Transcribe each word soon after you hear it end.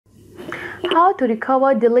How to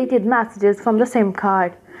recover deleted messages from the SIM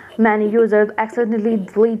card. Many users accidentally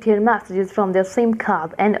delete their messages from their SIM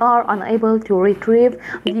card and are unable to retrieve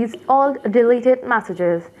these old deleted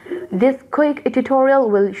messages. This quick tutorial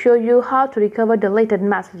will show you how to recover deleted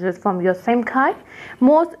messages from your SIM card.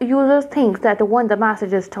 Most users think that when the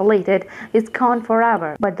message is deleted, it's gone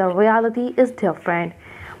forever, but the reality is different.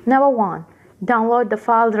 Number 1. Download the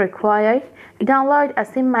files required. Download a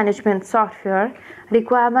SIM management software.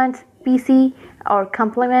 Requirements: PC or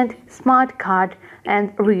complement, smart card,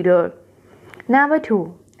 and reader. Number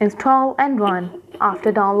 2. Install and run.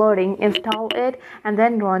 After downloading, install it and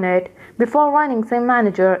then run it. Before running SIM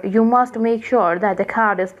Manager, you must make sure that the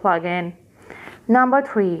card is plugged in. Number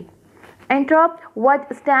 3. Interrupt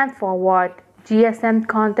what stands for what. GSM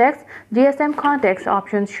contacts. GSM contacts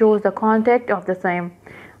option shows the contact of the SIM.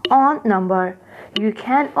 On number. You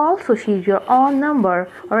can also see your own number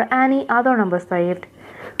or any other number saved.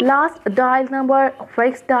 Last dial number,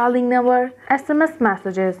 fixed dialing number. SMS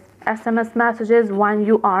messages. SMS messages. When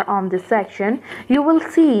you are on this section, you will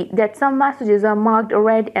see that some messages are marked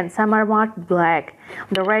red and some are marked black.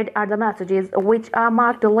 The red are the messages which are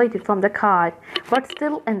marked deleted from the card but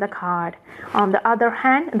still in the card. On the other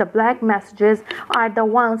hand, the black messages are the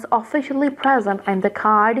ones officially present in the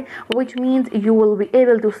card, which means you will be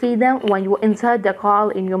able to see them when you insert the call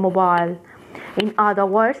in your mobile. In other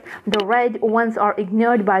words, the red ones are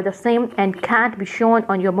ignored by the SIM and can't be shown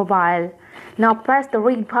on your mobile. Now press the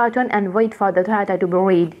read button and wait for the data to be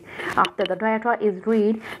read. After the data is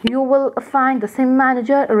read, you will find the SIM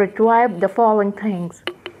Manager retrieve the following things.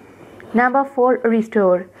 Number 4.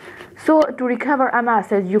 Restore. So to recover a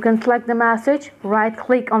message, you can select the message, right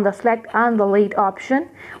click on the select and delete option.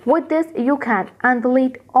 With this, you can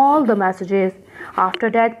undelete all the messages. After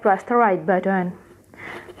that, press the right button.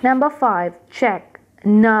 Number 5. Check.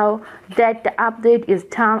 Now that the update is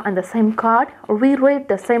done on the SIM card, reread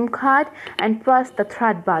the SIM card and press the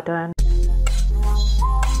thread button.